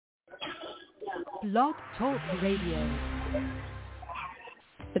Blog Talk Radio.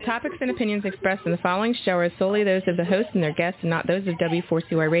 The topics and opinions expressed in the following show are solely those of the host and their guests and not those of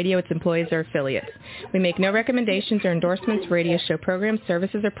W4CY Radio, its employees, or affiliates. We make no recommendations or endorsements for radio show programs,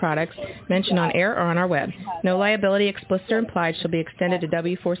 services, or products mentioned on air or on our web. No liability, explicit or implied, shall be extended to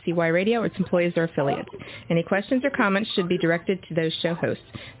W4CY Radio or its employees or affiliates. Any questions or comments should be directed to those show hosts.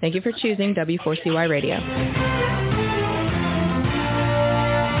 Thank you for choosing W4CY Radio.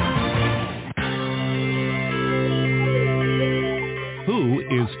 Who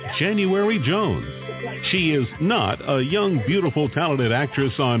is Jaaury Jones? She is not a young, beautiful, talented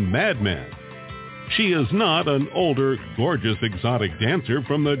actress on Mad Men. She is not an older, gorgeous, exotic dancer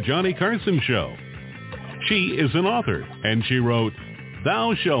from the Johnny Carson show. She is an author, and she wrote,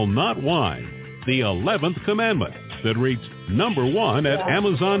 Thou Shalt Not Whine, the 11th Commandment, that reached #1 at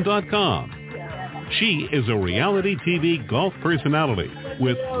Amazon.com. She is a reality TV golf personality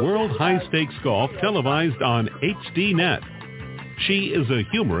with World High Stakes Golf televised on HDNet. She is a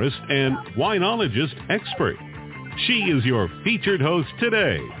humorist and winologist expert. She is your featured host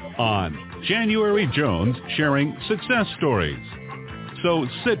today on Jaaury Jones Sharing Success Stories. So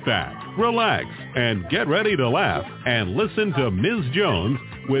sit back, relax, and get ready to laugh and listen to Ms. Jones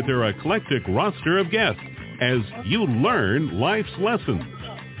with her eclectic roster of guests as you learn life's lessons.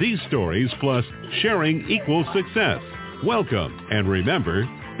 These stories plus sharing equals success. Welcome, and remember,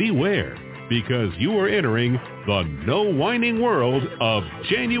 beware, because you are entering the no whining world of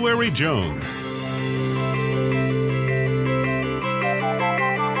Jaaury Jones.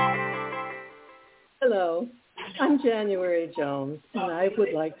 Hello, I'm Jaaury Jones, and I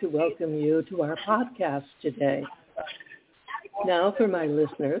would like to welcome you to our podcast today. Now, for my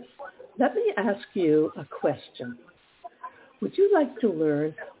listeners, let me ask you a question. Would you like to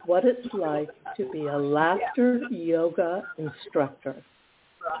learn what it's like to be a laughter yoga instructor?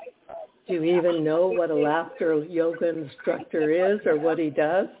 Do you even know what a laughter yoga instructor is or what he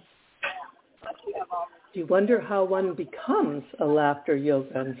does? Do you wonder how one becomes a laughter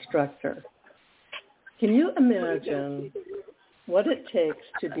yoga instructor? Can you imagine what it takes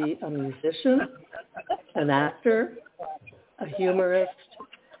to be a musician, an actor, a humorist,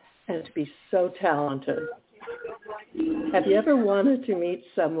 and to be so talented? Have you ever wanted to meet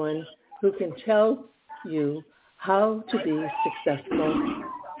someone who can tell you how to be successful?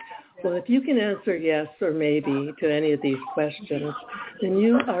 Well, if you can answer yes or maybe to any of these questions, then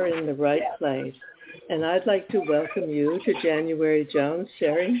you are in the right place. And I'd like to welcome you to Jaaury Jones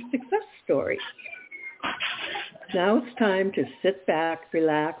Sharing Success Stories. Now it's time to sit back,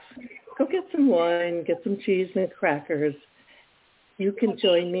 relax, go get some wine, get some cheese and crackers. You can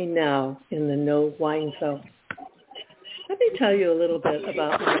join me now in the no wine zone. Let me tell you a little bit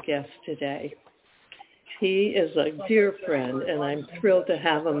about my guest today. He is a dear friend, and I'm thrilled to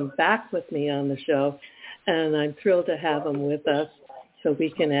have him back with me on the show, and I'm thrilled to have him with us so we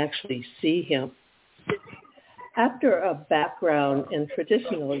can actually see him. After a background in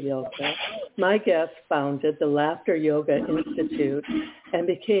traditional yoga, my guest founded the Laughter Yoga Institute and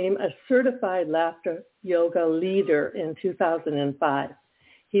became a certified laughter yoga leader in 2005.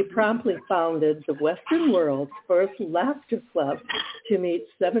 He promptly founded the Western world's first laughter club to meet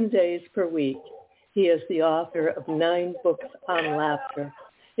 7 days per week. He is the author of 9 books on laughter.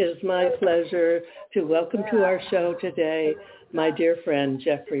 It is my pleasure to welcome to our show today my dear friend,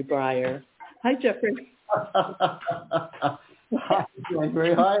 Jeffrey Breyer. Hi, Jeffrey. Hi,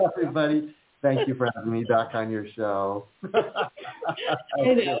 Jaaury. Hi, everybody. Thank you for having me back on your show.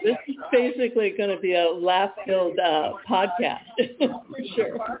 I know. This is basically going to be a laugh-filled podcast, for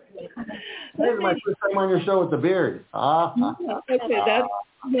sure. This is my first time on your show with the beard. Okay, that's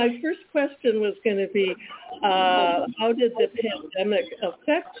my first question was going to be, how did the pandemic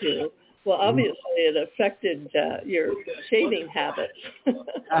affect you? Well, obviously it affected your shaving habits.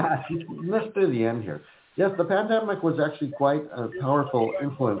 Let's do the end here. Yes, the pandemic was actually quite a powerful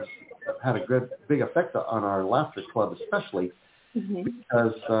influence, had a good, big effect on our laughter club especially,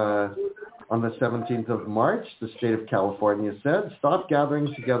 because on the 17th of March, the state of California said, stop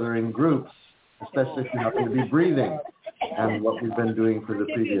gathering together in groups, especially if you happen to be breathing. And what we've been doing for the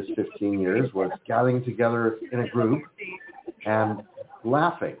previous 15 years was gathering together in a group and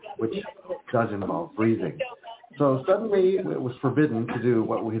laughing, which does involve breathing. So suddenly it was forbidden to do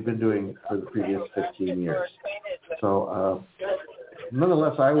what we had been doing for the previous 15 years. So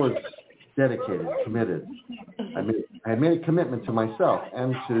nonetheless, I was dedicated, committed. I had made a commitment to myself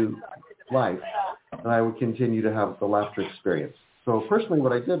and to life that I would continue to have the laughter experience. So personally,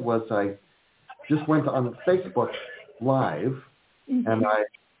 what I did was I just went on Facebook Live and I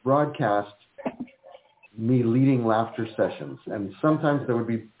broadcast me leading laughter sessions. And sometimes there would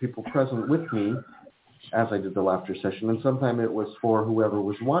be people present with me as I did the laughter session, and sometimes it was for whoever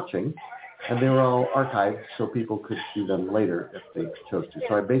was watching, and they were all archived so people could see them later if they chose to.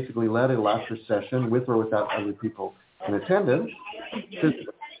 So I basically led a laughter session with or without other people in attendance,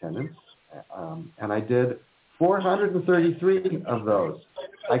 physical attendance, and I did 433 of those.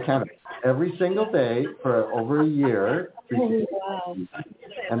 I counted every single day for over a year. Wow.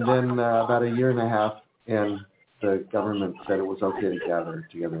 And then about a year and a half in, the government said it was okay to gather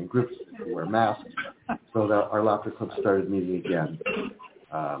together in groups to wear masks, so that our laughter club started meeting again.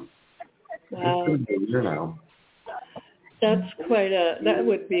 Wow. It's been a year now. That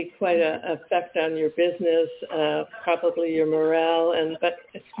would be quite a effect on your business, probably your morale, but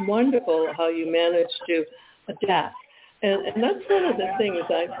it's wonderful how you managed to adapt. And that's one of the things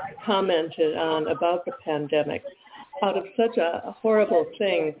I commented on about the pandemic. Out of such a horrible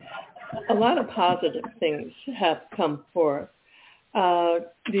thing, a lot of positive things have come forth. Do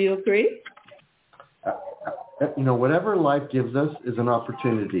you agree? Whatever life gives us is an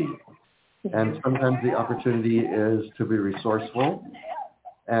opportunity. And sometimes the opportunity is to be resourceful,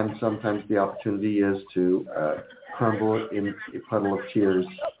 and sometimes the opportunity is to crumble in a puddle of tears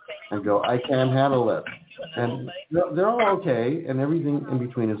and go, I can't handle it. And they're all okay, and everything in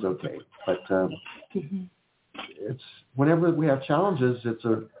between is okay. But it's whenever we have challenges, it's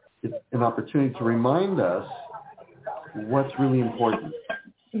an opportunity to remind us what's really important,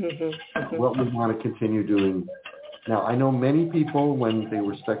 what we want to continue doing. Now, I know many people, when they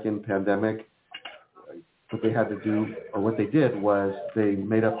were stuck in pandemic, what they had to do, or what they did, was they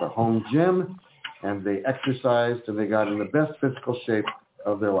made up a home gym, and they exercised, and they got in the best physical shape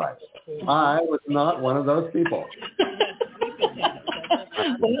of their lives. I was not one of those people.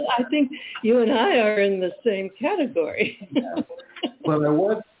 Well, I think you and I are in the same category. Yeah. But I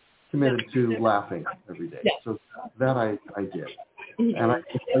was committed to laughing every day. Yeah. So that I did. And I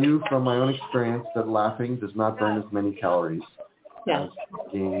can tell you from my own experience that laughing does not burn as many calories as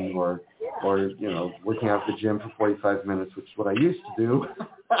eating or working out at the gym for 45 minutes, which is what I used to do.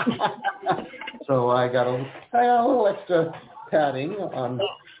 So I got a little extra padding on.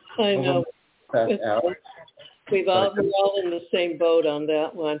 I know. We're all in the same boat on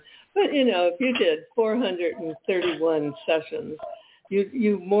that one. But, if you did 431 sessions,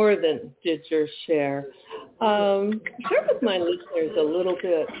 you more than did your share. Share with my listeners a little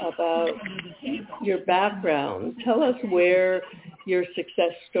bit about your background. Tell us where your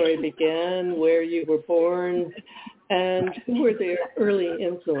success story began, where you were born, and who were the early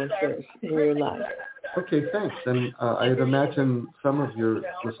influencers in your life. Okay, thanks. And I'd imagine some of your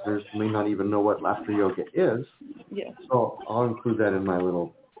listeners may not even know what laughter yoga is. Yes. So I'll include that in my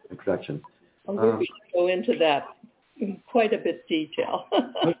little introduction. We're going to go into that in quite a bit detail.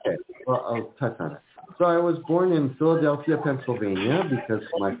 Okay, well, I'll touch on it. So I was born in Philadelphia, Pennsylvania, because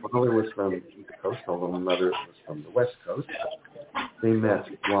my father was from the East Coast, although my mother was from the West Coast. They met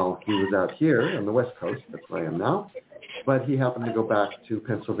while he was out here on the West Coast. That's where I am now. But he happened to go back to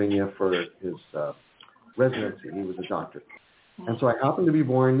Pennsylvania for his residency. He was a doctor. And so I happened to be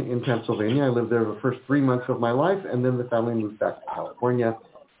born in Pennsylvania. I lived there the first 3 months of my life, and then the family moved back to California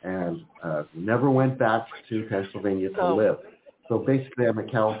and never went back to Pennsylvania to live. So basically, I'm a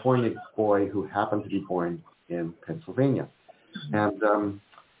California boy who happened to be born in Pennsylvania. And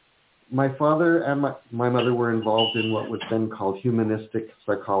my father and my mother were involved in what was then called humanistic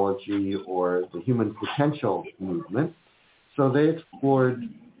psychology, or the human potential movement. So they explored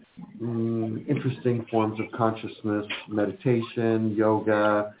interesting forms of consciousness, meditation,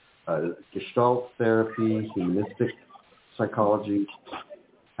 yoga, Gestalt therapy, humanistic psychology.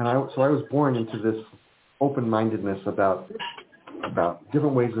 And so I was born into this open-mindedness about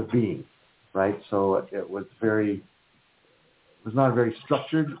different ways of being, right? So it was not a very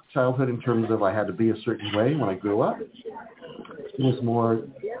structured childhood in terms of I had to be a certain way when I grew up. It was more,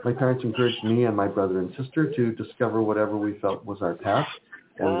 my parents encouraged me and my brother and sister to discover whatever we felt was our path,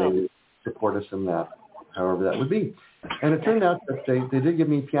 and they would support us in that, however that would be. And it turned out that they did give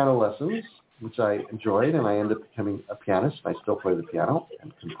me piano lessons, which I enjoyed, and I ended up becoming a pianist. I still play the piano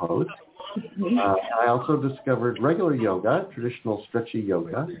and compose. I also discovered regular yoga, traditional stretchy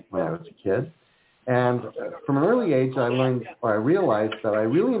yoga, when I was a kid. And from an early age, I realized that I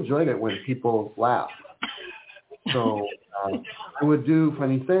really enjoyed it when people laughed. So I would do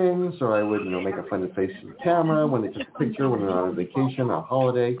funny things, or I would, make a funny face to the camera when they took a picture, when they were on a vacation, on a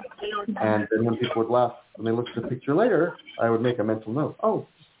holiday. And then when people would laugh, when they looked at the picture later, I would make a mental note. Oh,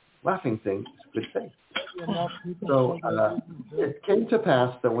 laughing thing is a good thing. So it came to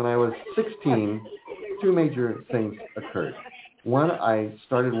pass that when I was 16, two major things occurred. One, I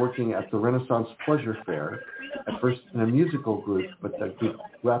started working at the Renaissance Pleasure Fair, at first in a musical group, but that group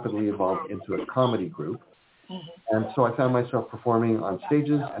rapidly evolved into a comedy group. And so I found myself performing on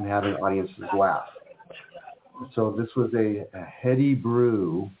stages and having audiences laugh. So this was a heady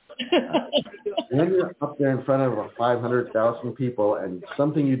brew. When you're up there in front of 500,000 people and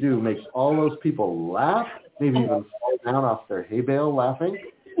something you do makes all those people laugh, maybe even fall down off their hay bale laughing,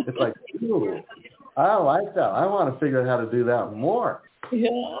 it's like, ooh, I like that. I want to figure out how to do that more. Yeah.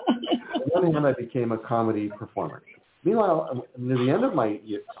 On one hand, I became a comedy performer. Meanwhile, near the end of my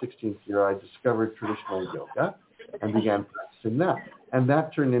 16th year, I discovered traditional yoga and began practicing that. And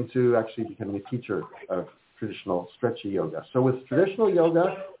that turned into actually becoming a teacher of traditional stretchy yoga. So with traditional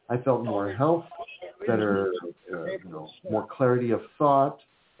yoga, I felt more health, better, more clarity of thought.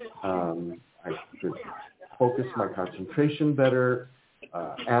 I could focus my concentration better.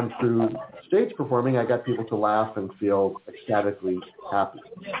 And through stage performing, I got people to laugh and feel ecstatically happy.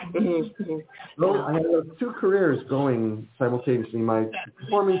 So I had two careers going simultaneously. My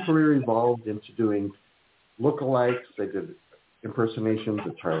performing career evolved into doing lookalikes. I did impersonations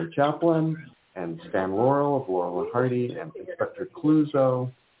of Charlie Chaplin and Stan Laurel of Laurel and Hardy and Inspector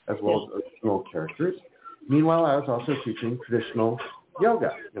Clouseau, as well as original characters. Meanwhile, I was also teaching traditional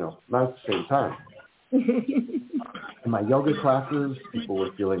yoga, not at the same time. In my yoga classes, people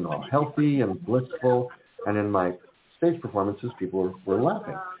were feeling all healthy and blissful, and in my stage performances, people were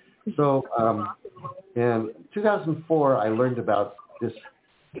laughing. So in 2004, I learned about this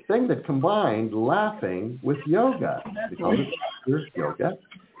thing that combined laughing with yoga. They called it yoga.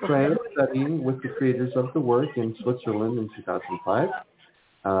 So I ended up studying with the creators of the work in Switzerland in 2005,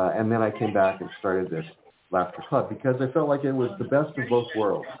 and then I came back and started this laughter club because I felt like it was the best of both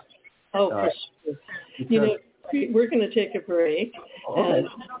worlds. Oh, for sure. We're going to take a break, and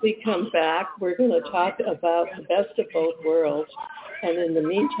when we come back, we're going to talk about the best of both worlds. And in the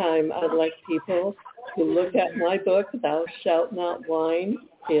meantime, I'd like people to look at my book, Thou Shalt Not Whine,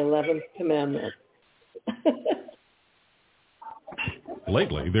 the 11th Commandment.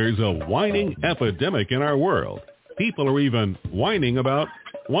 Lately, there's a whining epidemic in our world. People are even whining about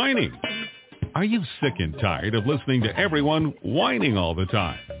whining. Are you sick and tired of listening to everyone whining all the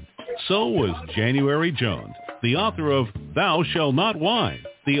time? So was Jaaury Jones, the author of Thou Shalt Not Whine,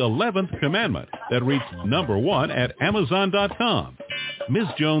 the 11th Commandment, that reached #1 at Amazon.com. Ms.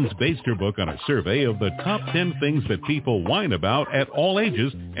 Jones based her book on a survey of the top 10 things that people whine about at all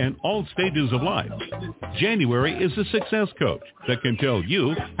ages and all stages of life. Jaaury is a success coach that can tell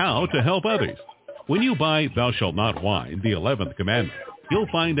you how to help others. When you buy Thou Shalt Not Whine, the 11th Commandment, you'll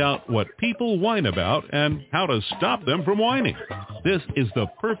find out what people whine about and how to stop them from whining. This is the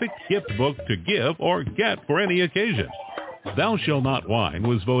perfect gift book to give or get for any occasion. Thou Shalt Not Whine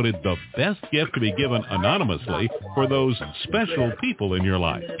was voted the best gift to be given anonymously for those special people in your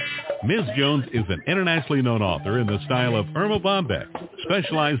life. Ms. Jones is an internationally known author in the style of Irma Bombeck,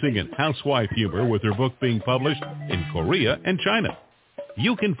 specializing in housewife humor with her book being published in Korea and China.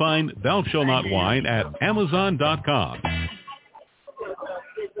 You can find Thou Shalt Not Whine at Amazon.com.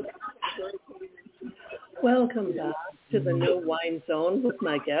 Welcome back to the No Wine Zone with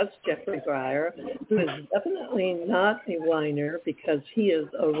my guest, Jeffrey Breyer, who is definitely not a whiner because he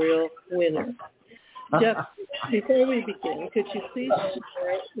is a real winner. Jeff, before we begin, could you please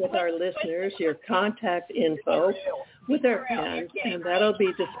share with our listeners your contact info with our pens, and that'll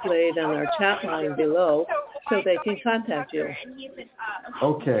be displayed on our chat line below so they can contact you.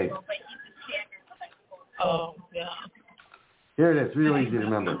 Okay. Oh, yeah. Here it is, really easy to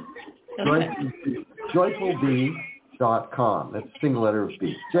remember. Joyfulbee.com. That's a single letter of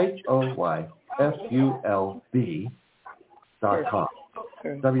B. JOYFULB.com.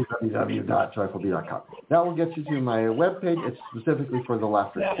 www.joyfulbee.com. That will get you to my webpage. It's specifically for the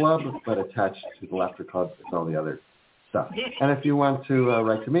Laughter Club, but attached to the Laughter Club is all the other stuff. And if you want to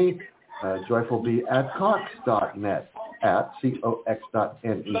write to me, joyfulbee@cox.net, at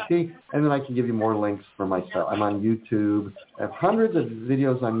cox.net, and then I can give you more links for myself. I'm on YouTube. I have hundreds of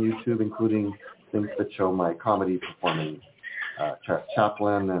videos on YouTube, including things that show my comedy performing,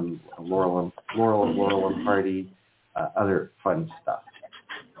 Chaplin and Laurel and Hardy, other fun stuff.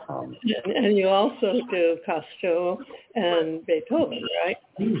 And you also do Costco and Beethoven, right?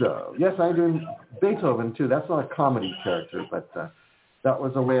 Yes, I do Beethoven too. That's not a comedy character, but that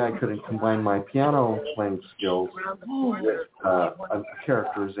was a way I could combine my piano playing skills with a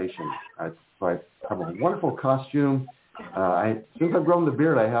characterization. So I have a wonderful costume. Since I've grown the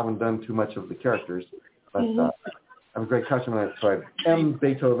beard, I haven't done too much of the characters, but I have a great costume. So I am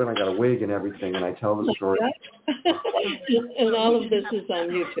Beethoven. I got a wig and everything, and I tell the story. And all of this is on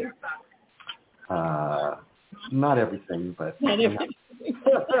YouTube. not everything, but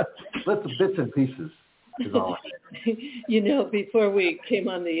lots of bits and pieces is all. Before we came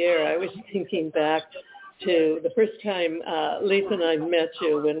on the air, I was thinking back to the first time Lisa and I met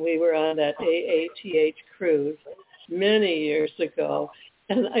you when we were on that AATH cruise many years ago.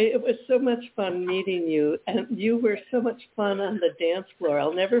 And it was so much fun meeting you. And you were so much fun on the dance floor.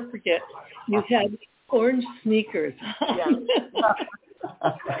 I'll never forget. You had orange sneakers on.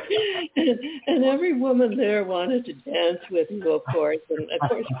 and every woman there wanted to dance with you, of course. And, of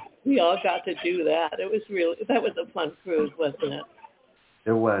course, we all got to do that. That was a fun cruise, wasn't it?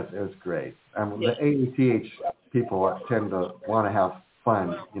 It was great. The AATH people tend to want to have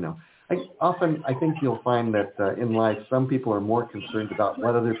fun, I think you'll find that in life, some people are more concerned about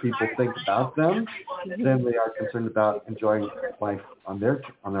what other people think about them than they are concerned about enjoying life on their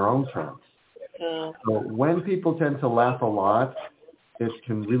own terms. So when people tend to laugh a lot, it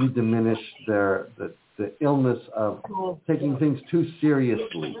can really diminish the illness of taking things too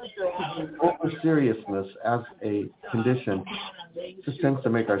seriously. Over seriousness as a condition just tends to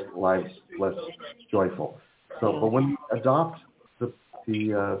make our lives less joyful. So, but when we adopt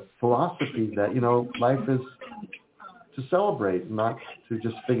the philosophy that, life is to celebrate, not to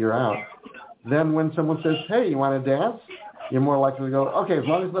just figure out, then when someone says, hey, you want to dance? You're more likely to go, okay, as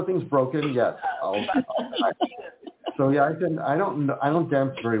long as nothing's broken, yes, I'll So yeah, I don't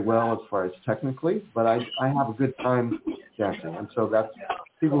dance very well as far as technically, but I have a good time dancing. And so that's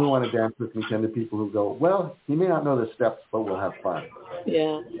people who want to dance with me tend to people who go, well, you may not know the steps, but we'll have fun.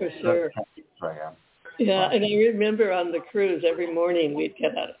 Yeah, for sure. That's how I am. Yeah, and I remember on the cruise every morning we'd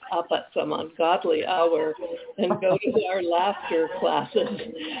get up at some ungodly hour and go to our laughter classes.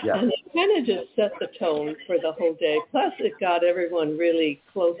 Yeah. And it kind of just set the tone for the whole day. Plus it got everyone really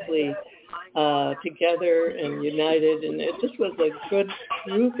closely together and united, and it just was a good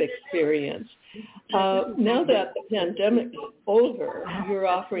group experience. Now that the pandemic's over, you're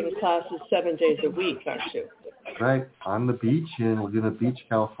offering classes 7 days a week, aren't you? Right, on the beach in Laguna Beach,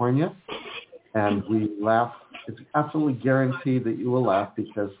 California. And we laugh. It's absolutely guaranteed that you will laugh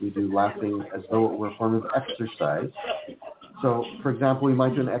because we do laughing as though it were a form of exercise. So, for example, we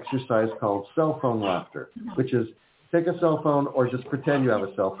might do an exercise called cell phone laughter, which is take a cell phone or just pretend you have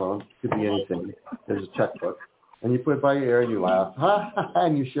a cell phone. It could be anything. There's a checkbook. And you put it by your ear and you laugh.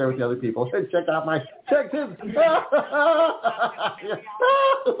 And you share with the other people. Hey, check out my check this.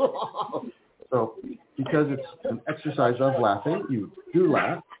 So, because it's an exercise of laughing, you do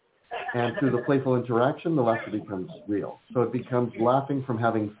laugh. And through the playful interaction, the laughter becomes real. So it becomes laughing from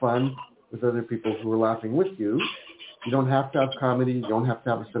having fun with other people who are laughing with you. You don't have to have comedy. You don't have to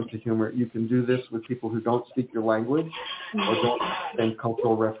have a sense of humor. You can do this with people who don't speak your language or don't understand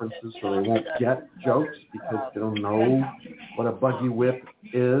cultural references, so they won't get jokes because they don't know what a buggy whip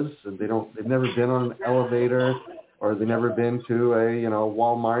is, and they've never been on an elevator, or they've never been to a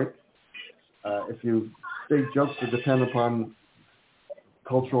Walmart. If you say jokes that depend upon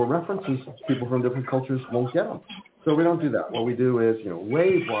cultural references, people from different cultures won't get them. So we don't do that. What we do is,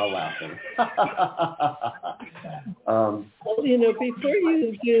 wave while laughing. Before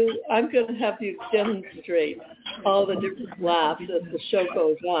you do, I'm going to have you demonstrate all the different laughs as the show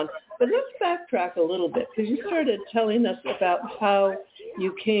goes on. But let's backtrack a little bit, because you started telling us about how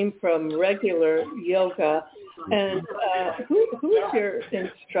you came from regular yoga. And who is your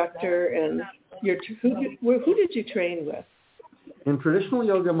instructor, and who did you train with? In traditional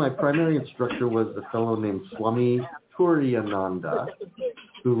yoga, my primary instructor was a fellow named Swami Turiyananda,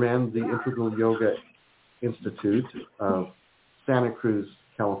 who ran the Integral Yoga Institute of Santa Cruz,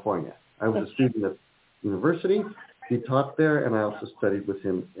 California. I was a student at university. He taught there, and I also studied with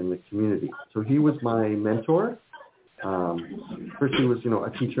him in the community. So he was my mentor. First he was,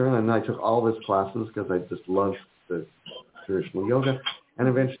 a teacher, and then I took all of his classes because I just loved the traditional yoga. And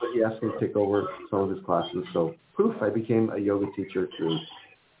eventually he asked me to take over some of his classes. So poof, I became a yoga teacher through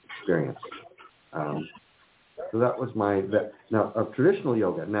experience. So that was now of traditional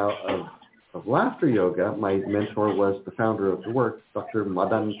yoga. Now of laughter yoga, my mentor was the founder of the work, Dr.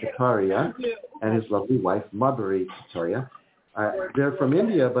 Madan Kataria, and his lovely wife, Madhuri Kataria. They're from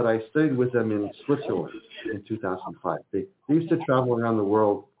India, but I studied with them in Switzerland in 2005. They used to travel around the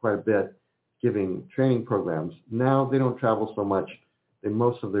world quite a bit, giving training programs. Now they don't travel so much.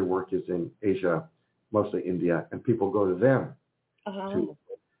 Most of their work is in Asia, mostly India, and people go to them too.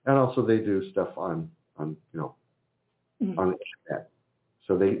 And also they do stuff on the internet.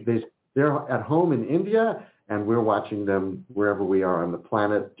 So they're at home in India, and we're watching them wherever we are on the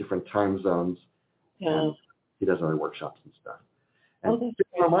planet, different time zones. Yeah. And he does other workshops and stuff. And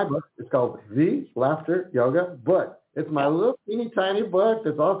on my book, it's called The Laughter Yoga Book. It's my little teeny tiny book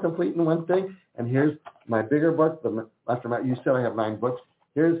that's all complete in one thing. And here's my bigger book. You said I have 9 books.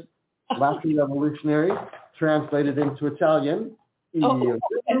 Here's Laughter Revolutionary, translated into Italian. Here's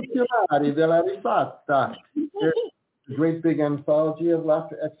the great big anthology of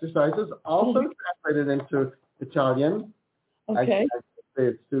laughter exercises, also translated into Italian. Okay. I say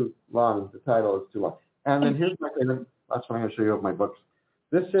it's too long. The title is too long. And then here's my favorite. That's what I'm going to show you of my books.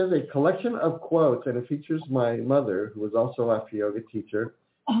 This is a collection of quotes, and it features my mother, who was also a laughter yoga teacher,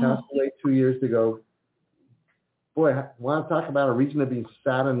 passed away 2 years ago. Boy, I want to talk about a reason to be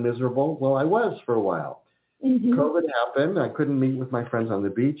sad and miserable? Well, I was for a while. Mm-hmm. COVID happened. I couldn't meet with my friends on the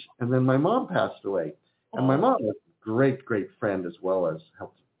beach, and then my mom passed away. And my mom was a great, great friend as well as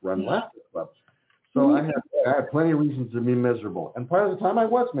helped run Laughter Club. So I had plenty of reasons to be miserable. And part of the time I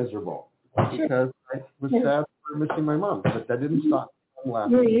was miserable because I was sad for missing my mom, but that didn't stop me from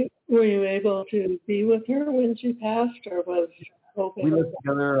laughing. Were you able to be with her when she passed, or was COVID? We lived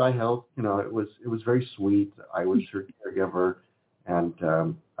together. I helped. It was very sweet. I was her caregiver, and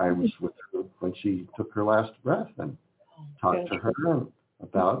I was with her when she took her last breath and talked to her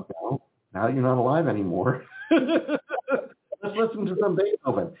about, now you're not alive anymore. Let's listen to some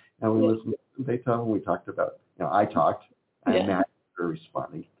Beethoven. And we listened to some Beethoven. We talked about, I talked, and Matt was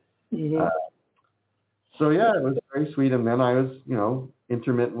responding. Mm-hmm. So, it was very sweet. And then I was,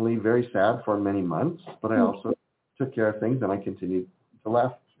 intermittently very sad for many months, but I also took care of things, and I continued to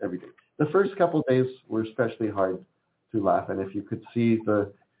laugh every day. The first couple of days were especially hard to laugh. And if you could see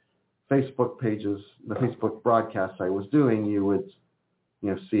the Facebook pages, the Facebook broadcasts I was doing, you would,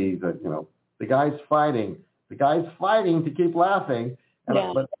 see that, the guy's fighting to keep laughing.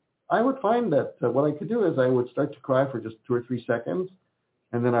 But I would find that what I could do is I would start to cry for just 2 or 3 seconds,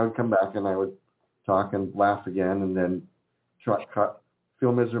 and then I would come back and I would talk and laugh again, and then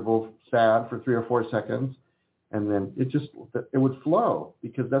feel miserable, sad for 3 or 4 seconds, and then it would flow,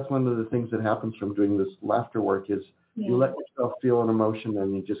 because that's one of the things that happens from doing this laughter work is you let yourself feel an emotion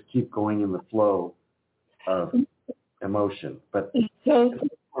and you just keep going in the flow of emotion. But it's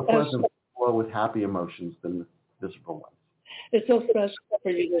more pleasant to flow with happy emotions than the miserable ones. It's so special for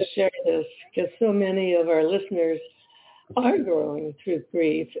you to share this, because so many of our listeners are going through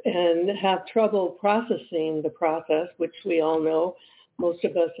grief and have trouble processing the process, which we all know. Most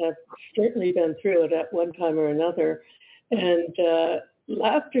of us have certainly been through it at one time or another. And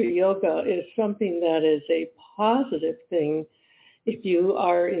laughter yoga is something that is a positive thing. If you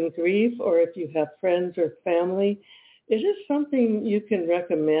are in grief or if you have friends or family, it is something you can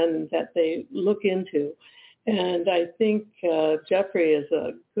recommend that they look into. And I think Jeffrey is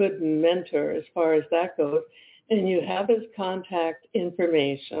a good mentor as far as that goes. And you have his contact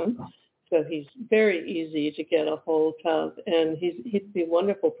information. So he's very easy to get a hold of. And he'd be a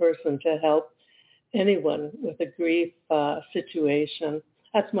wonderful person to help anyone with a grief situation.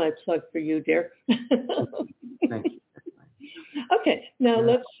 That's my plug for you, dear. Thank you. Okay, now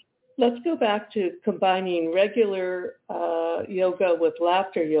let's go back to combining regular yoga with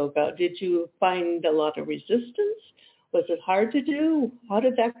laughter yoga. Did you find a lot of resistance? Was it hard to do? How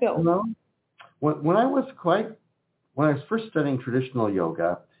did that go? No. When I was first studying traditional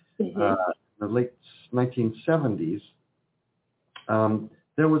yoga, in the late 1970s,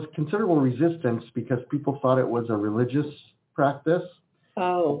 there was considerable resistance because people thought it was a religious practice.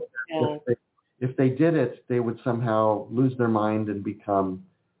 Oh, yeah. If they did it, they would somehow lose their mind and become,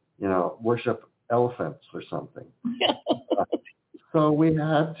 worship elephants or something. So we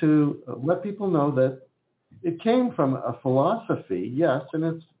had to let people know that it came from a philosophy, yes, and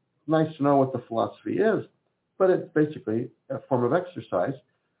it's nice to know what the philosophy is, but it's basically a form of exercise.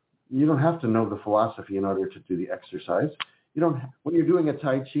 You don't have to know the philosophy in order to do the exercise. When you're doing a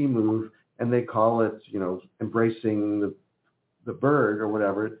Tai Chi move and they call it, embracing the bird or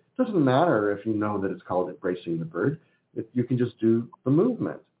whatever, it doesn't matter if you know that it's called embracing the bird. You can just do the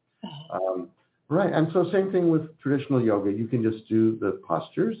movement. Right. And so same thing with traditional yoga. You can just do the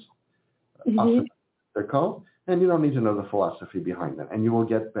postures, asana, they're called, and you don't need to know the philosophy behind them. And you will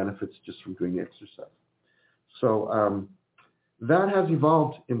get benefits just from doing the exercise. So that has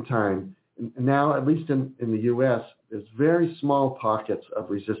evolved in time. Now, at least in the U.S., there's very small pockets of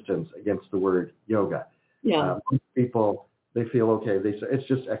resistance against the word yoga. Yeah. Most people, they feel okay. They say it's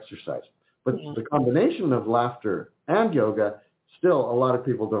just exercise. But the combination of laughter and yoga, still a lot of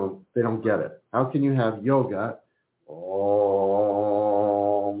people don't get it. How can you have yoga?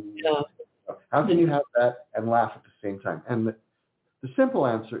 How can you have that and laugh at the same time? And the simple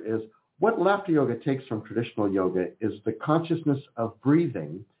answer is, what laughter yoga takes from traditional yoga is the consciousness of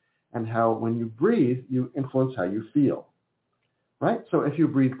breathing, and how when you breathe, you influence how you feel. Right? So if you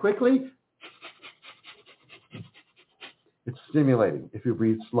breathe quickly, stimulating. If you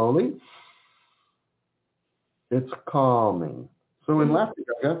breathe slowly, it's calming. So in laughter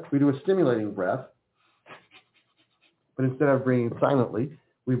yoga, we do a stimulating breath, but instead of breathing silently,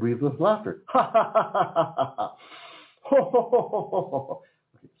 we breathe with laughter. So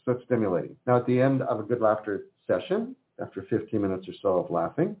it's stimulating. Now, at the end of a good laughter session, after 15 minutes or so of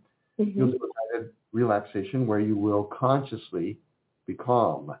laughing, you'll do a guided relaxation where you will consciously be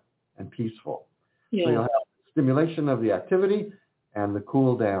calm and peaceful. Yeah. So you'll have stimulation of the activity and the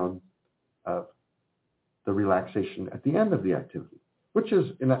cool down of the relaxation at the end of the activity, which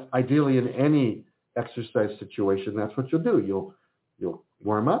is ideally in any exercise situation. That's what you'll do. You'll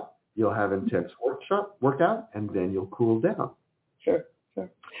warm up, you'll have intense workout, and then you'll cool down. Sure. Well,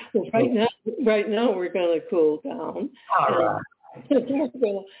 right now we're going to cool down. All right. We're going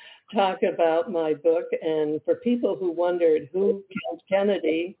to talk about my book, and for people who wondered who killed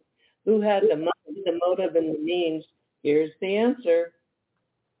Kennedy, who had the money, the motive, and the means, here's the answer.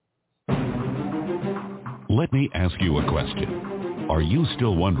 Let me ask you a question. Are you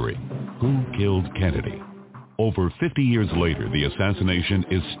still wondering who killed Kennedy? Over 50 years later, the assassination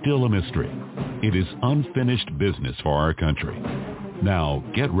is still a mystery. It is unfinished business for our country. Now,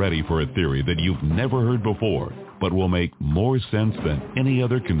 get ready for a theory that you've never heard before, but will make more sense than any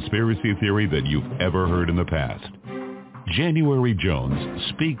other conspiracy theory that you've ever heard in the past. Jaaury Jones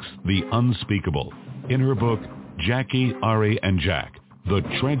speaks the unspeakable in her book, Jackie, Ari, and Jack, The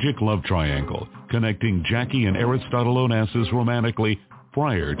Tragic Love Triangle, connecting Jackie and Aristotle Onassis romantically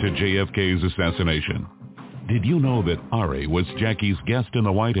prior to JFK's assassination. Did you know that Ari was Jackie's guest in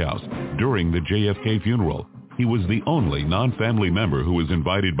the White House during the JFK funeral? He was the only non-family member who was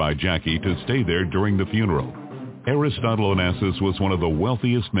invited by Jackie to stay there during the funeral. Aristotle Onassis was one of the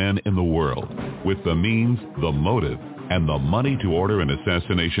wealthiest men in the world, with the means, the motive, and the money to order an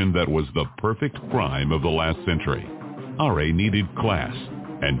assassination that was the perfect crime of the last century. Ari needed class,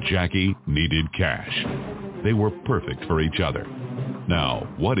 and Jackie needed cash. They were perfect for each other. Now,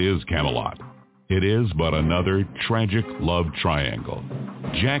 what is Camelot? It is but another tragic love triangle.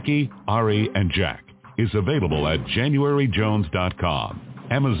 Jackie, Ari, and Jack is available at JaauryJones.com,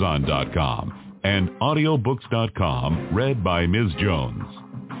 Amazon.com, and audiobooks.com, read by Ms. Jones.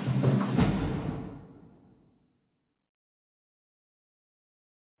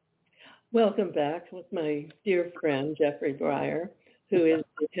 Welcome back with my dear friend, Jeffrey Breyer, who is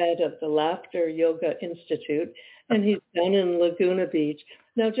the head of the Laughter Yoga Institute, and he's down in Laguna Beach.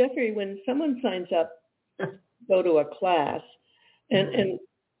 Now, Jeffrey, when someone signs up, go to a class, and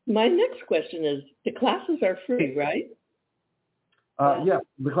my next question is, the classes are free, right? Yeah,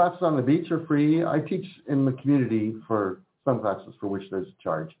 the classes on the beach are free. I teach in the community for some classes for which there's a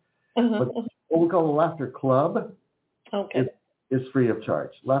charge. But what we call the Laughter Club is free of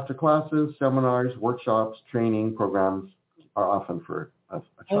charge. Laughter classes, seminars, workshops, training programs are often for a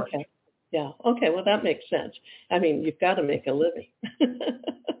charge. Okay. Yeah. Okay. Well, that makes sense. I mean, you've got to make a living.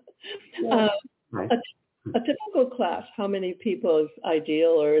 Right. A typical class, how many people is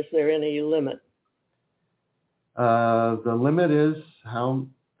ideal, or is there any limit? The limit is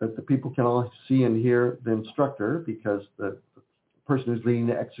that the people can all see and hear the instructor, because the person who's leading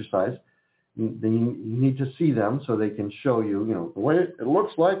the exercise, you need to see them so they can show you, the way it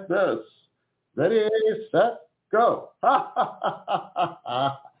looks like this. Ready, set, go.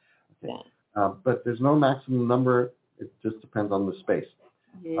 Okay. But there's no maximum number. It just depends on the space.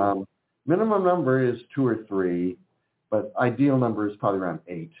 Mm-hmm. Minimum number is 2 or 3, but ideal number is probably around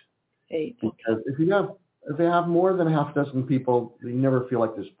 8. 8. Because if they have more than a half dozen people, you never feel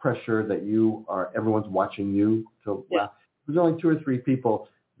like there's pressure that everyone's watching you to laugh. If there's only 2 or 3 people,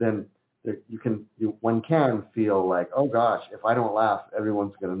 then one can feel like, oh gosh, if I don't laugh,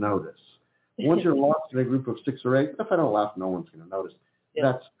 everyone's going to notice. Once you're lost in a group of 6 or 8, if I don't laugh, no one's going to notice.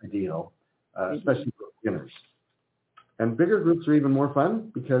 Yeah. That's ideal, especially for beginners. And bigger groups are even more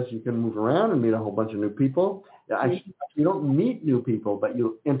fun because you can move around and meet a whole bunch of new people. You don't meet new people, but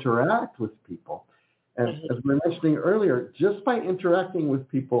you interact with people. And as we were mentioning earlier, just by interacting with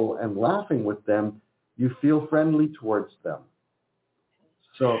people and laughing with them, you feel friendly towards them.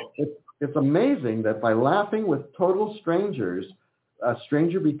 So it's amazing that by laughing with total strangers, a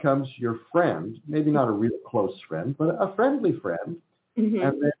stranger becomes your friend, maybe not a real close friend, but a friendly friend. Mm-hmm.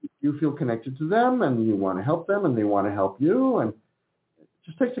 And then you feel connected to them, and you want to help them, and they want to help you. And it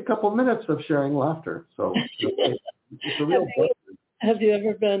just takes a couple minutes of sharing laughter. So it's a real blessing. Have you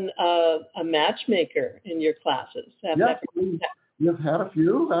ever been a matchmaker in your classes? Yes, we've had a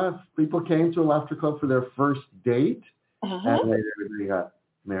few. People came to a laughter club for their first date, and later they got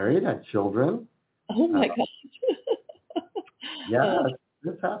married, had children. Oh, my gosh. Yeah,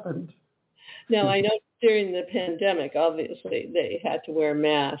 this happened. Now, I know during the pandemic, obviously, they had to wear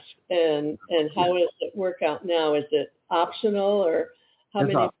masks. And how does it work out now? Is it optional, or how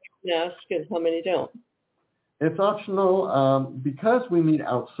many wear masks and how many don't? It's optional because we meet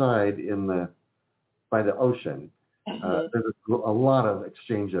outside by the ocean. There's a lot of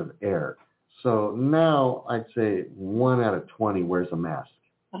exchange of air. So now I'd say 1 out of 20 wears a mask.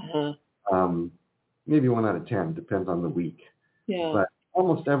 Maybe 1 out of 10, depends on the week. Yeah. But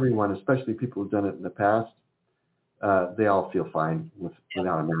almost everyone, especially people who've done it in the past, they all feel fine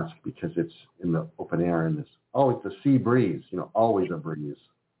without a mask because it's in the open air and there's always the sea breeze, always a breeze.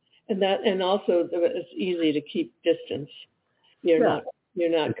 And also it's easy to keep distance. You're not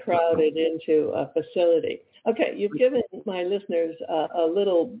crowded into a facility. Okay, you've given my listeners a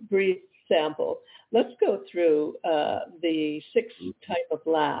little brief sample. Let's go through the 6 type of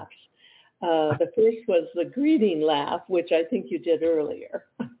laughs. The first was the greeting laugh, which I think you did earlier.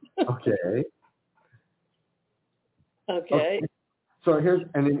 Okay. Okay. So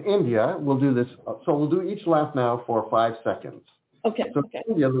and in India, we'll do this. So we'll do each laugh now for 5 seconds. Okay. So in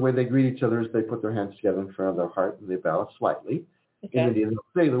India, the way they greet each other is they put their hands together in front of their heart and they bow slightly. Okay. In India, they'll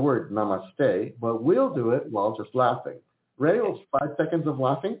say the word namaste, but we'll do it while just laughing. Ready? Okay. 5 seconds of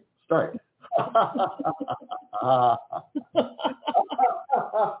laughing. Start.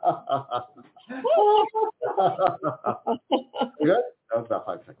 Good? That was about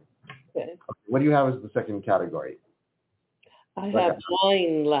 5 seconds. Okay. What do you have as the second category? I have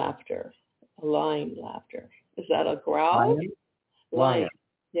lion laughter. Lion laughter. Is that a growl? Lion.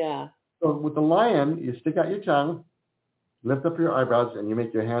 Yeah. So with the lion, you stick out your tongue, lift up your eyebrows, and you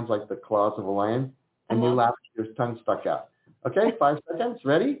make your hands like the claws of a lion, and you laugh with your tongue stuck out. Okay, 5 seconds.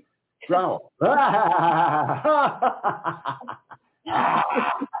 Ready? Growl.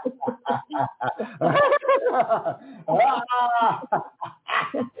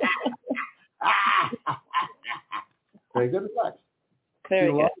 Very good, relax.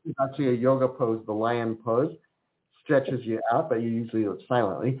 Very good. It's actually a yoga pose, the lion pose. Stretches you out, but you usually do it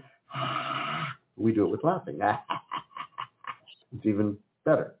silently. We do it with laughing. It's even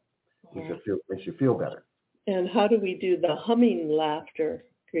better. Makes you feel better. And how do we do the humming laughter?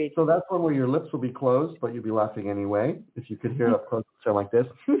 Great. So that's one where your lips will be closed, but you'll be laughing anyway. If you could hear it up close, sound like this.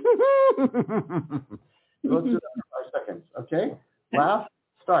 So let's do that for 5 seconds, okay? Laugh,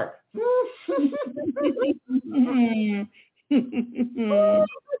 start.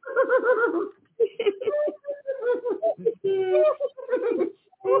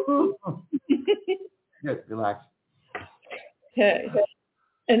 Good, relax. Okay.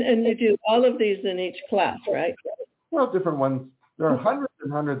 And you do all of these in each class, right? Well, different ones. There are hundreds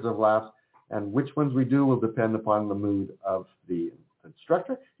and hundreds of laughs, and which ones we do will depend upon the mood of the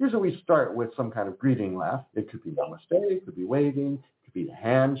instructor. Usually we start with some kind of greeting laugh. It could be namaste, it could be waving, it could be the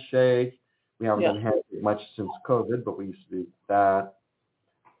handshake. We haven't done handshake much since COVID, but we used to do that.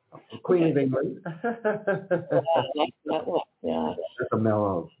 Queen of England. That one. Yeah. Just a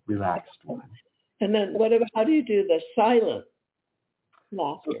mellow, relaxed one. And then how do you do the silent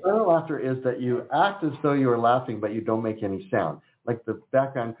laughter? So silent laughter is that you act as though you're laughing, but you don't make any sound. Like the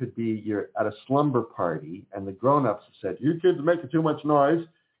background could be you're at a slumber party, and the grown-ups have said, "You kids are making too much noise.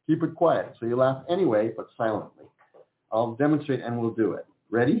 Keep it quiet." So you laugh anyway, but silently. I'll demonstrate, and we'll do it.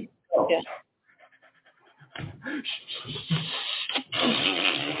 Ready? Go. Yeah.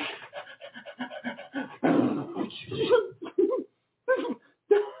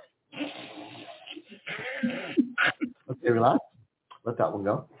 Okay, relax. Let that one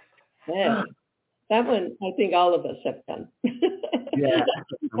go. Yeah. That one, I think all of us have done. Yeah.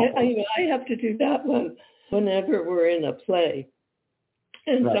 I have to do that one whenever we're in a play.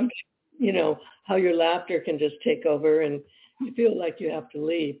 And right. Sometimes, how your laughter can just take over and you feel like you have to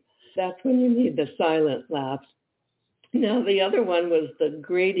leave. That's when you need the silent laughs. Now, the other one was the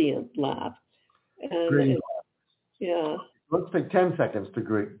gradient laugh. And yeah. Let's take 10 seconds to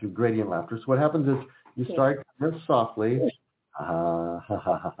do gradient laughter. So what happens is you start kind of softly, ha, ha,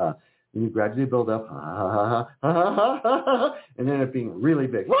 ha, ha, ha. And you gradually build up, ha, ha, ha, ha, ha, ha, ha, and then it being really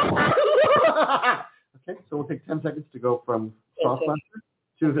big. Okay, so we'll take 10 seconds to go from soft laughter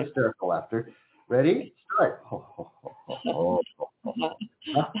to hysterical laughter. Ready? Start.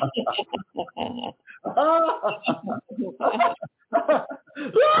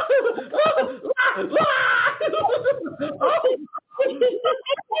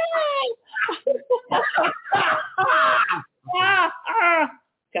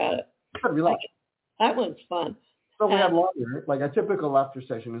 Got it. Relax. That one's fun. So we have longer, like a typical laughter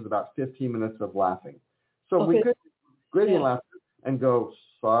session is about 15 minutes of laughing. So we could gradient laughter and go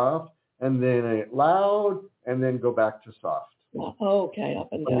soft, and then loud, and then go back to soft. Okay, up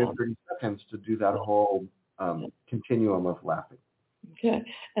and down. 30 seconds to do that whole continuum of laughing. Okay.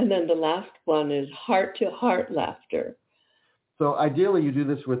 And then the last one is heart-to-heart laughter. So ideally, you do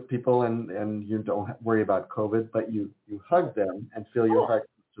this with people and you don't worry about COVID, but you hug them and feel your heart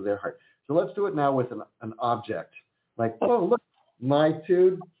to their heart. So let's do it now with an object. Like, oh, look, my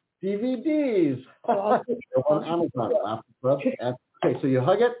 2 DVDs. On Amazon, Laughter Club. Okay, so you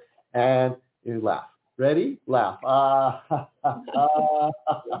hug it and you laugh. Ready? Laugh. Oh,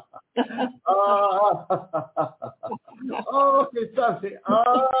 it's something.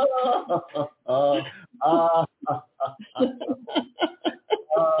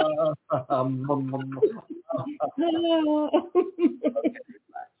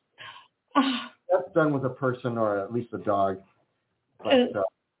 That's done with a person or at least a dog. But,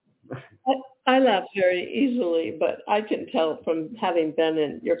 I laugh very easily, but I can tell from having been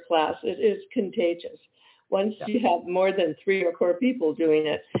in your class, it is contagious. Once you have more than 3 or 4 people doing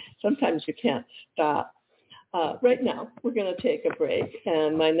it, sometimes you can't stop. Right now, we're going to take a break,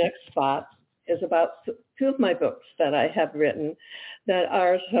 and my next spot is about 2 of my books that I have written that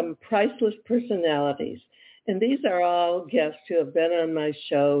are some priceless personalities. And these are all guests who have been on my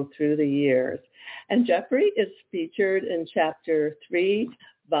show through the years. And Jaaury is featured in Chapter 3,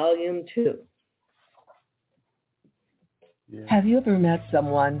 Volume 2. Yeah. Have you ever met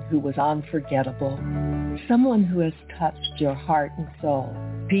someone who was unforgettable? Someone who has touched your heart and soul?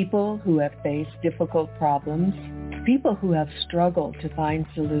 People who have faced difficult problems? People who have struggled to find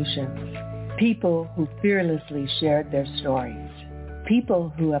solutions? People who fearlessly shared their stories? People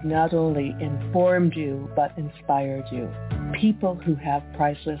who have not only informed you but inspired you? People who have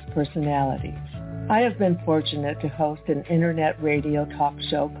priceless personalities? I have been fortunate to host an internet radio talk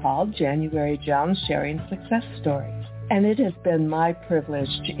show called Jaaury Jones Sharing Success Stories, and it has been my privilege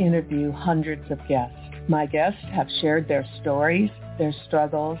to interview hundreds of guests. My guests have shared their stories, their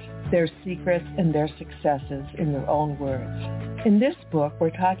struggles, their secrets, and their successes in their own words. In this book,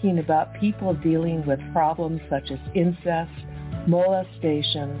 we're talking about people dealing with problems such as incest,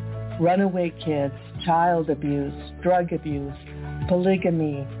 molestation, runaway kids, child abuse, drug abuse,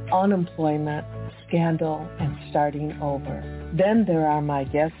 polygamy, unemployment, scandal, and starting over. Then there are my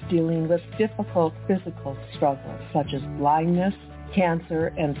guests dealing with difficult physical struggles such as blindness,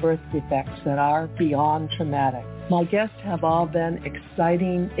 cancer, and birth defects that are beyond traumatic. My guests have all been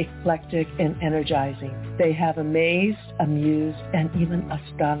exciting, eclectic, and energizing. They have amazed, amused, and even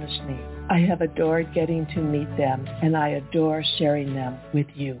astonished me. I have adored getting to meet them, and I adore sharing them with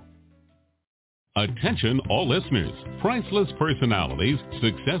you. Attention all listeners. Priceless Personalities,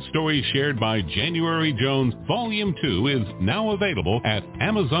 Success Stories Shared by Jaaury Jones, Volume 2 is now available at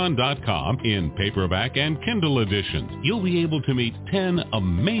Amazon.com in paperback and Kindle editions. You'll be able to meet 10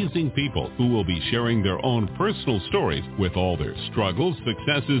 amazing people who will be sharing their own personal stories with all their struggles,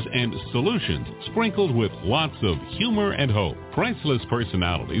 successes, and solutions, sprinkled with lots of humor and hope. Priceless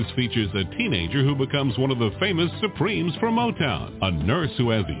Personalities features a teenager who becomes one of the famous Supremes from Motown, a nurse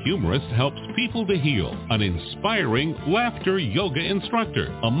who as a humorist helps people to heal, an inspiring laughter yoga instructor,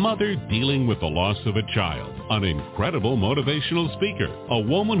 a mother dealing with the loss of a child, an incredible motivational speaker, a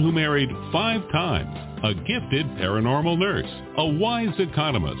woman who married 5 times, a gifted paranormal nurse, a wise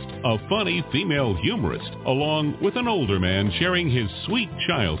economist, a funny female humorist, along with an older man sharing his sweet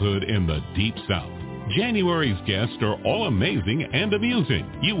childhood in the Deep South. Jaaury's guests are all amazing and amusing.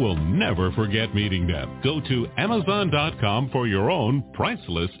 You will never forget meeting them. Go to Amazon.com for your own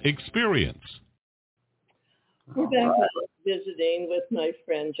priceless experience. We're back visiting with my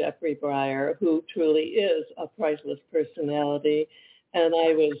friend Jeffrey Breyer, who truly is a priceless personality, and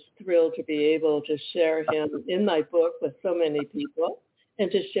I was thrilled to be able to share him in my book with so many people and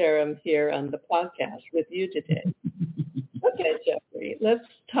to share him here on the podcast with you today. Okay, Jeffrey, let's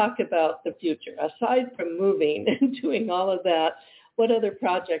talk about the future. Aside from moving and doing all of that, what other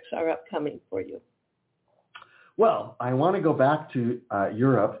projects are upcoming for you? Well, I want to go back to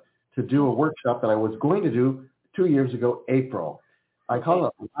Europe to do a workshop that I was going to do 2 years ago, April. I call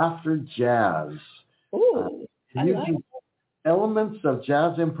it Laughter Jazz. Ooh, using elements of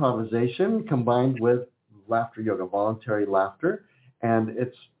jazz improvisation combined with laughter yoga, voluntary laughter. And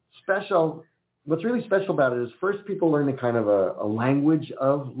it's special. What's really special about it is first people learn a kind of a language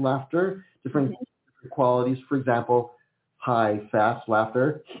of laughter, different qualities. For example, high, fast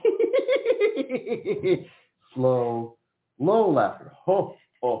laughter, slow, low laughter. Ho,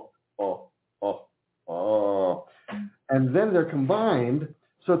 ho, ho, ho, ho. And then they're combined,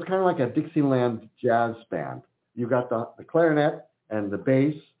 so it's kind of like a Dixieland jazz band. You got the clarinet and the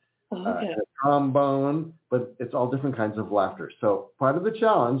bass, the trombone, but it's all different kinds of laughter. So part of the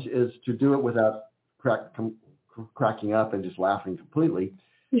challenge is to do it without cracking up and just laughing completely.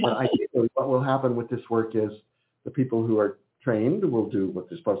 But I think what will happen with this work is the people who are trained will do what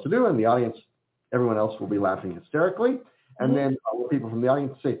they're supposed to do, and the audience, everyone else will be laughing hysterically. And then people from the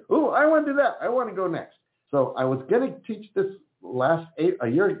audience say, oh, I want to do that. I want to go next. So I was going to teach this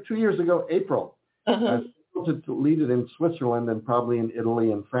 2 years ago, April. I was supposed to lead it in Switzerland and probably in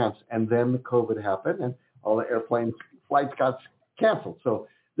Italy and France. And then the COVID happened and all the airplane flights got canceled. So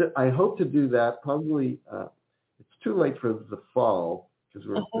I hope to do that probably. It's too late for the fall because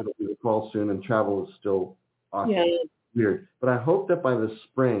it'll be the fall soon and travel is still awesome. Yeah. Weird. But I hope that by the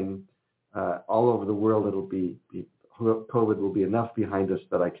spring, all over the world, it'll be COVID will be enough behind us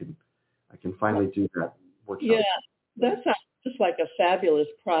that I can finally do that workshop. Yeah, that sounds just like a fabulous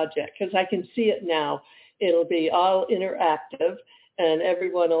project because I can see it now. It'll be all interactive and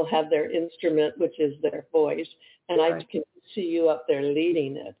everyone will have their instrument, which is their voice. And I can see you up there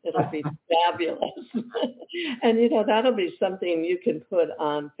leading it. It'll be fabulous. And, that'll be something you can put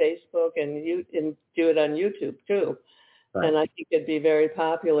on Facebook and do it on YouTube too. Right. And I think it'd be very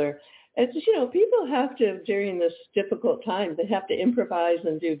popular. It's, people have to, during this difficult time, they have to improvise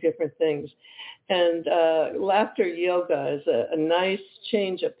and do different things. And laughter yoga is a nice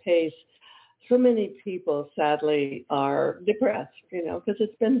change of pace. So many people, sadly, are depressed, because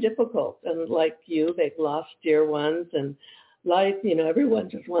it's been difficult. And like you, they've lost dear ones. And life, everyone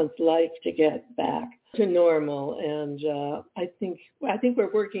just wants life to get back to normal. And I think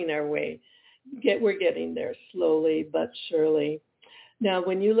we're working our way. We're getting there slowly but surely. Now,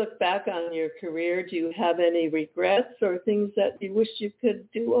 when you look back on your career, do you have any regrets or things that you wish you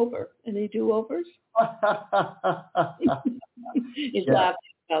could do over? Any do-overs? He's laughing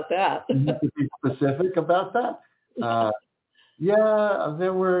about that. You have to be specific about that? Yeah,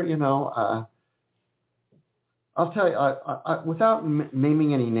 there were, I'll tell you, without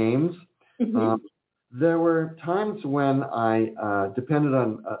naming any names, there were times when I depended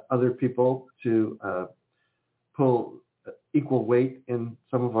on other people to pull equal weight in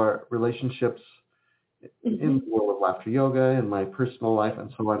some of our relationships in the world of laughter yoga, in my personal life, and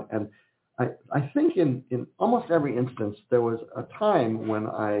so on. And I think in almost every instance, there was a time when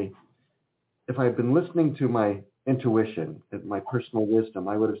if I had been listening to my intuition, my personal wisdom,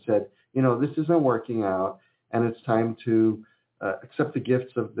 I would have said, this isn't working out, and it's time to accept the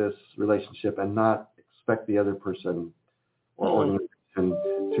gifts of this relationship and not expect the other person or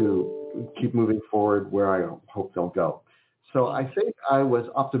organization to keep moving forward where I hope they'll go. So I think I was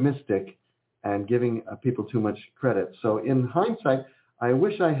optimistic and giving people too much credit. So in hindsight, I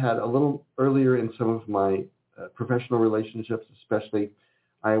wish I had a little earlier in some of my professional relationships, especially.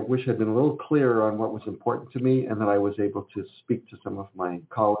 I wish I'd been a little clearer on what was important to me and that I was able to speak to some of my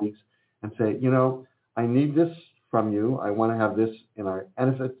colleagues and say, I need this from you. I want to have this in our,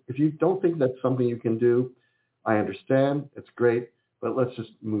 and if you don't think that's something you can do, I understand. It's great, but let's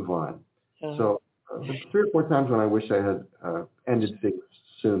just move on. So 3 or 4 times when I wish I had ended things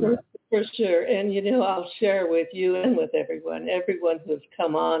sooner. For sure. And, I'll share with you and with everyone who's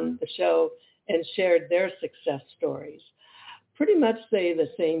come on the show and shared their success stories, pretty much say the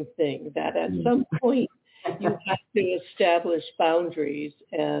same thing, that at some point you have to establish boundaries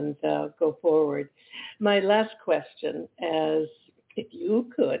and go forward. My last question is, if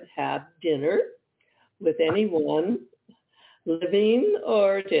you could have dinner with anyone, living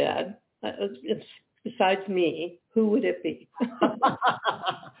or dead, besides me, who would it be?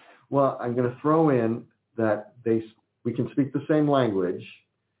 Well, I'm going to throw in that we can speak the same language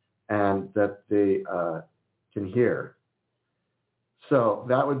and that they can hear. So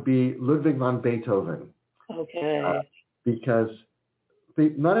that would be Ludwig van Beethoven. Okay. Because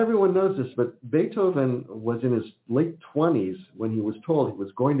not everyone knows this, but Beethoven was in his late 20s when he was told he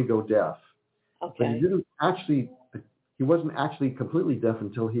was going to go deaf. Okay. But he wasn't actually completely deaf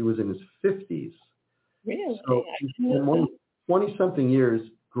until he was in his 50s. Really? So in 20-something years,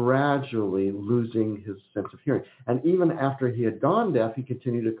 gradually losing his sense of hearing. And even after he had gone deaf, he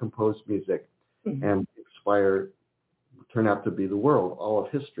continued to compose music and turn out to be the world, all of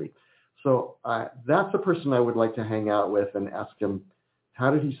history. So that's a person I would like to hang out with and ask him,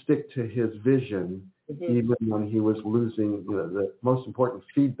 how did he stick to his vision even when he was losing the most important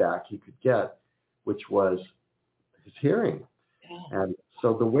feedback he could get, which was his hearing. Yeah. And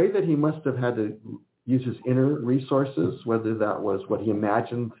so the way that he must have had to use his inner resources, whether that was what he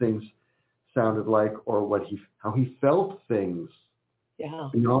imagined things sounded like or how he felt things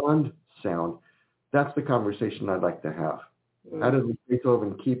beyond sound, that's the conversation I'd like to have. How did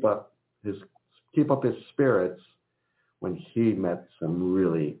Beethoven keep up his spirits when he met some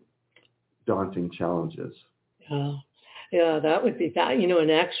really daunting challenges? Yeah. Yeah, that would be that.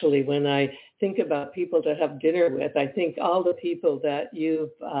 And actually, when I think about people to have dinner with, I think all the people that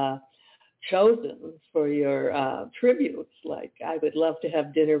you've chosen for your tributes, like I would love to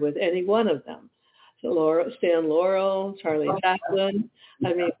have dinner with any one of them. So Stan Laurel, Charlie Chaplin.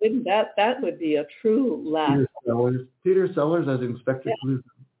 I mean, wouldn't that would be a true laugh. Peter Sellers as Inspector Clouseau.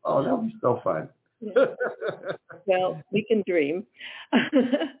 Oh, that would be so fun. Well, we can dream.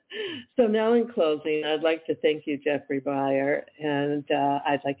 So now in closing, I'd like to thank you, Jeffrey Breyer, and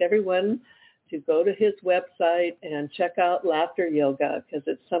I'd like everyone to go to his website and check out Laughter Yoga, because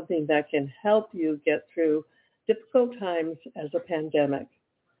it's something that can help you get through difficult times as a pandemic.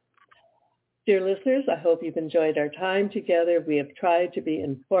 Dear listeners, I hope you've enjoyed our time together. We have tried to be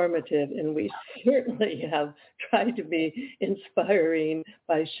informative, and we certainly have tried to be inspiring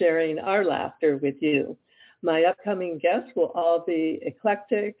by sharing our laughter with you. My upcoming guests will all be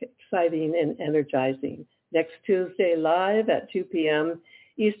eclectic, exciting, and energizing. Next Tuesday live at 2 p.m.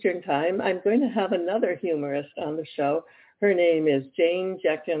 Eastern Time, I'm going to have another humorist on the show. Her name is Jane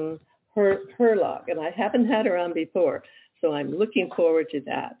Jekin Herlog, and I haven't had her on before, so I'm looking forward to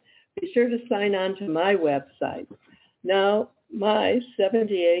that. Be sure to sign on to my website. Now, my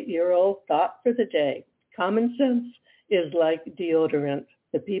 78-year-old thought for the day: common sense is like deodorant.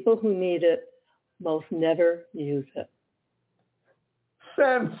 The people who need it most never use it.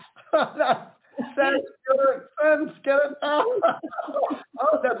 Sense. Sense. Get it out.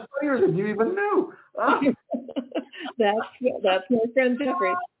 Oh, that's funnier than you even knew. That's my friend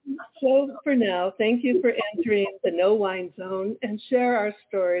Jaaury. So for now, thank you for entering the No Wine Zone, and share our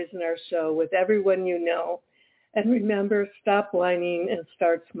stories and our show with everyone you know. And remember, stop whining and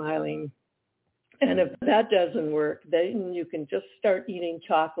start smiling. And if that doesn't work, then you can just start eating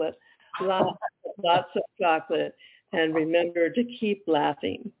chocolate, lots of chocolate, and remember to keep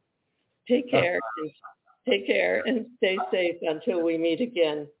laughing. Take care and stay safe until we meet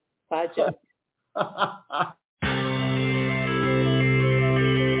again. Bye, Jeff.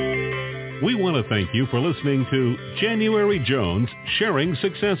 We want to thank you for listening to Jaaury Jones Sharing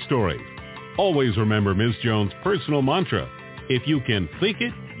Success Stories. Always remember Ms. Jones' personal mantra: if you can think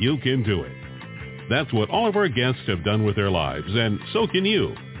it, you can do it. That's what all of our guests have done with their lives, and so can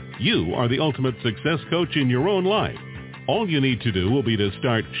you. You are the ultimate success coach in your own life. All you need to do will be to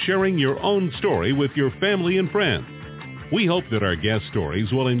start sharing your own story with your family and friends. We hope that our guest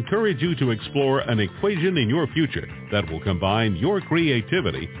stories will encourage you to explore an equation in your future that will combine your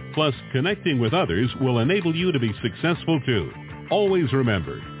creativity plus connecting with others will enable you to be successful too. Always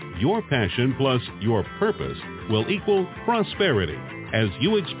remember, your passion plus your purpose will equal prosperity as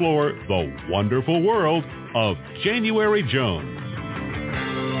you explore the wonderful world of Jaaury Jones.